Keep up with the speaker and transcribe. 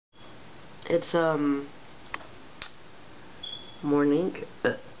It's morning.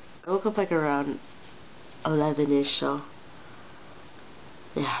 I woke up like around 11ish, so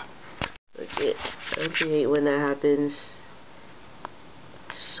yeah. Okay, I don't hate when that happens.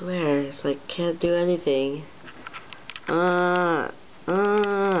 I swear, it's like can't do anything. All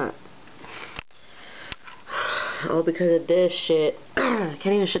because of this shit. I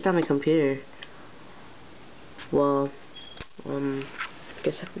can't even shut down my computer. Well, I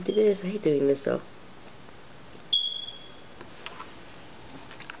guess I have to do this. I hate doing this though.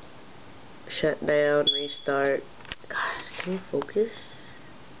 Shut down, restart. God, can you focus?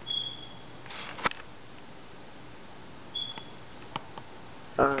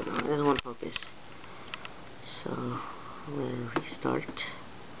 No, it doesn't want to focus. So, I'm gonna restart.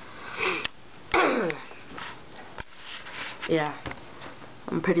 Yeah,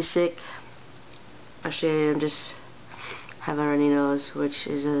 I'm pretty sick. Actually, I'm just have a runny nose, which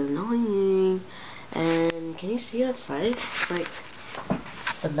is annoying. And can you see outside? It's like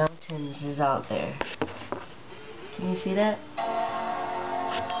the mountains is out there. Can you see that?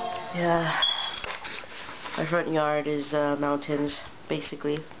 Yeah. My front yard is mountains,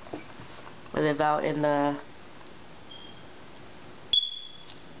 basically. I live out in the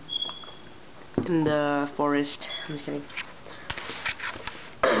forest. I'm just kidding.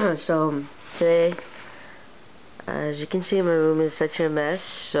 So today, as you can see, my room is such a mess.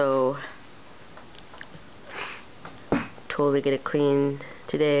 So totally get it clean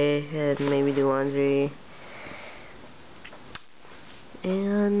today and maybe do laundry.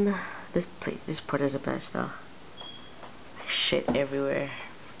 And this part is a mess though. Shit everywhere.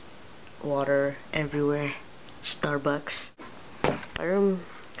 Water everywhere. Starbucks. My room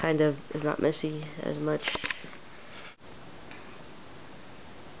kind of is not messy as much.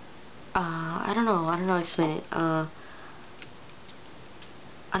 I don't know how to explain it. I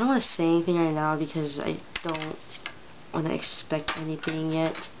don't want to say anything right now because I don't want to expect anything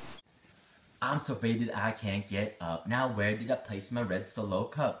yet. I'm so faded I can't get up. Now where did I place my red Solo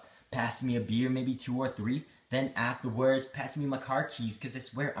cup? Pass me a beer, maybe 2 or 3. Then afterwards, pass me my car keys, cause I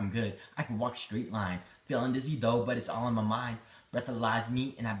swear I'm good. I can walk straight line. Feeling dizzy though, but it's all in my mind. Breathalyze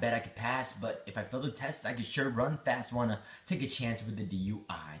me, and I bet I could pass. But if I fail the test, I could sure run fast. Wanna take a chance with the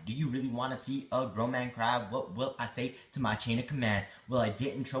DUI. Do you really wanna see a grown man cry? What will I say to my chain of command? Will I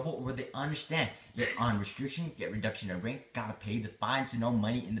get in trouble or will they understand? Get on restriction, get reduction of rank. Gotta pay the fine, so no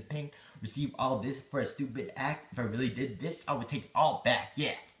money in the pink. Receive all this for a stupid act. If I really did this, I would take it all back,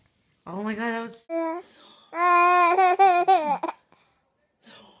 yeah. Oh my god, that was...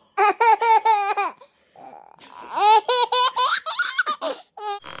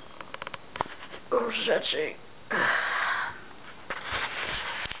 I'm stretching.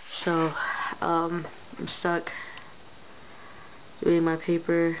 So, I'm stuck doing my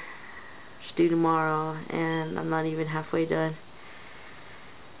paper. It's due tomorrow, and I'm not even halfway done.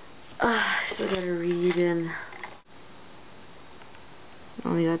 Still gotta read, and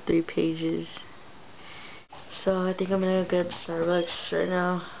only got 3 pages. So I think I'm gonna go get Starbucks right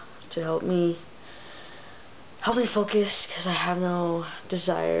now to help me focus, because I have no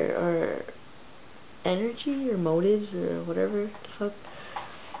desire or energy or motives or whatever the fuck.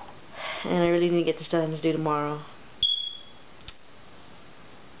 And I really need to get this done. It's due tomorrow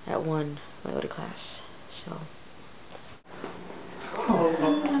at 1 when I go to class. So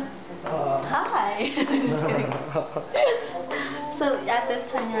hi. So at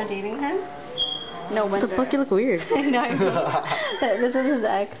this time you're dating him? No wonder. What the fuck, you look weird. I know. This is his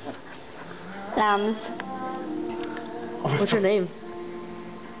ex. Lambs. What's her name?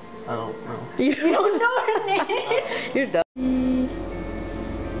 I don't know. You don't know her name? You're dumb.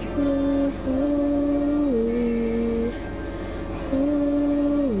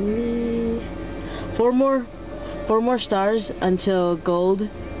 4 more stars until gold.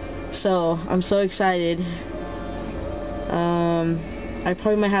 So I'm so excited. I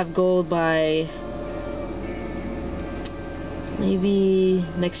probably might have gold by maybe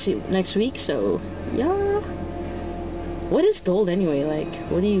next week. So yeah. What is gold anyway? Like,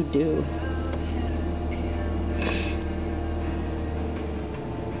 what do you do?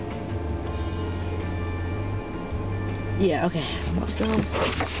 Yeah, okay, let's go.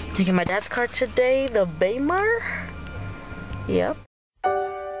 Taking my dad's car today, the Baymar. Yep.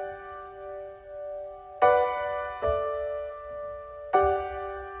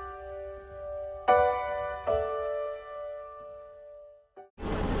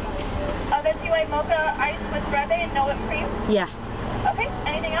 The two-way mocha ice with breve and no whipped cream? Yeah. Okay,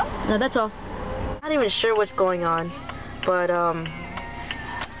 anything else? No, that's all. Not even sure what's going on, but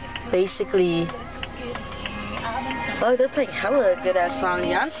basically Oh, they're playing hella good ass song.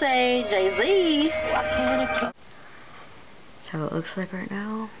 Beyonce, Jay-Z. That's how it looks like right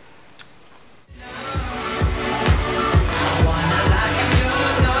now.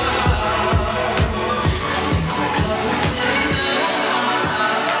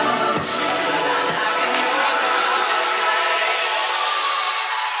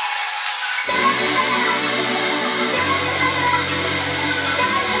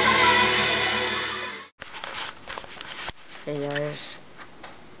 Hey guys,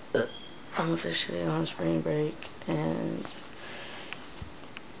 I'm officially on spring break and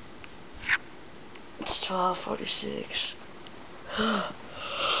it's 12:46.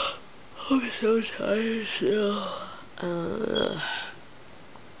 I'm so tired still. I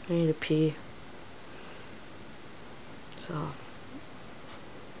need to pee. So,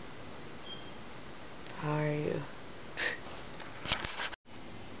 how are you?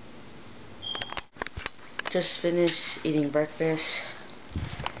 Just finished eating breakfast.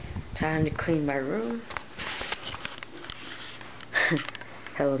 Time to clean my room.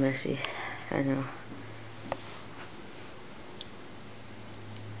 Hella messy, I know.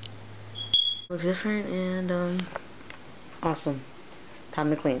 Looks different and awesome. Time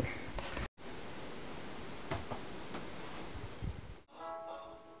to clean.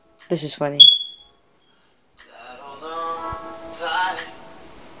 This is funny.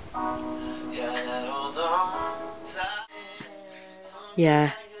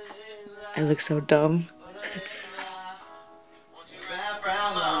 Yeah, I look so dumb.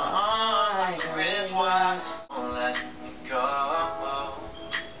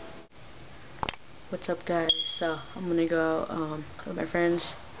 What's up guys? So I'm gonna go with my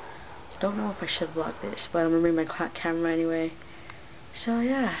friends. Don't know if I should vlog this, but I'm gonna bring my camera anyway. So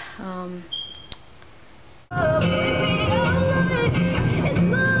yeah,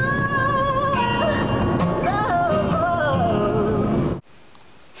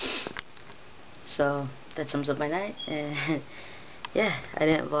 so that sums up my night, and yeah, I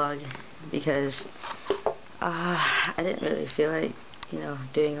didn't vlog because I didn't really feel like, you know,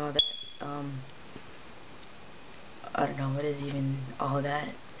 doing all that. I don't know what is even all that.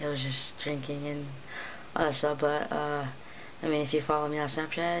 It was just drinking and all that stuff. But I mean, if you follow me on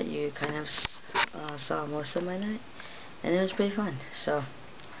Snapchat, you kind of saw most of my night, and it was pretty fun. So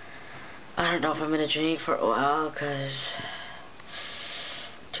I don't know if I'm gonna drink for a while, cause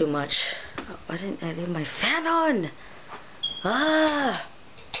too much. Oh, I didn't leave my fan on. Ah,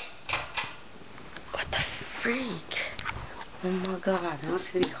 what the freak? Oh my god, now it's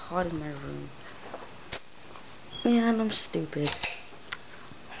gonna be hot in my room. Man, I'm stupid.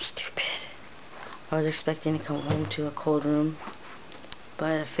 I'm stupid. I was expecting to come home to a cold room,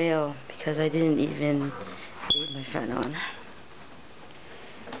 but I failed because I didn't even leave my fan on.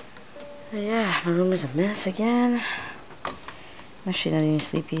 But yeah, my room is a mess again. I'm actually not even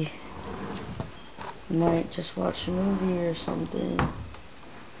sleepy. Might just watch a movie or something.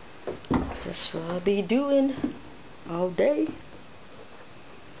 That's what I'll be doing all day.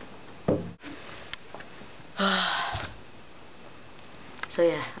 So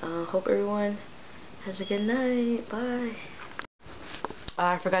yeah, hope everyone has a good night. Bye.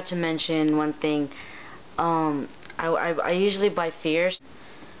 I forgot to mention one thing. I usually buy Fierce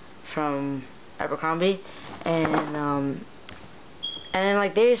from Abercrombie, and then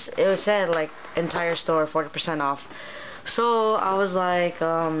like it was said like entire store 40% off. So I was like,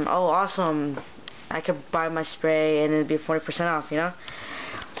 oh awesome, I could buy my spray and it'd be 40% off, you know.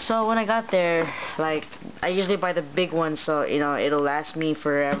 So when I got there, like, I usually buy the big ones, so, you know, it'll last me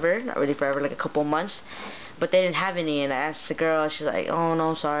forever. Not really forever, like a couple months. But they didn't have any, and I asked the girl, she's like, oh,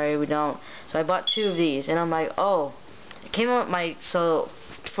 no, sorry, we don't. So I bought 2 of these, and I'm like, oh. It came out so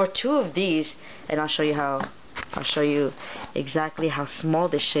for 2 of these, and I'll show you exactly how small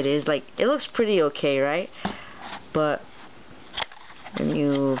this shit is. Like, it looks pretty okay, right? But when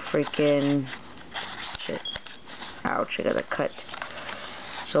you freaking, shit. Ouch, I got a cut.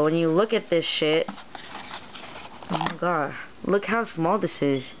 So when you look at this shit, oh my god, look how small this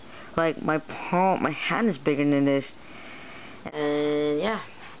is. Like my hand is bigger than this. And yeah,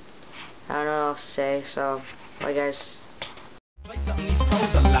 I don't know what else to say, so bye guys.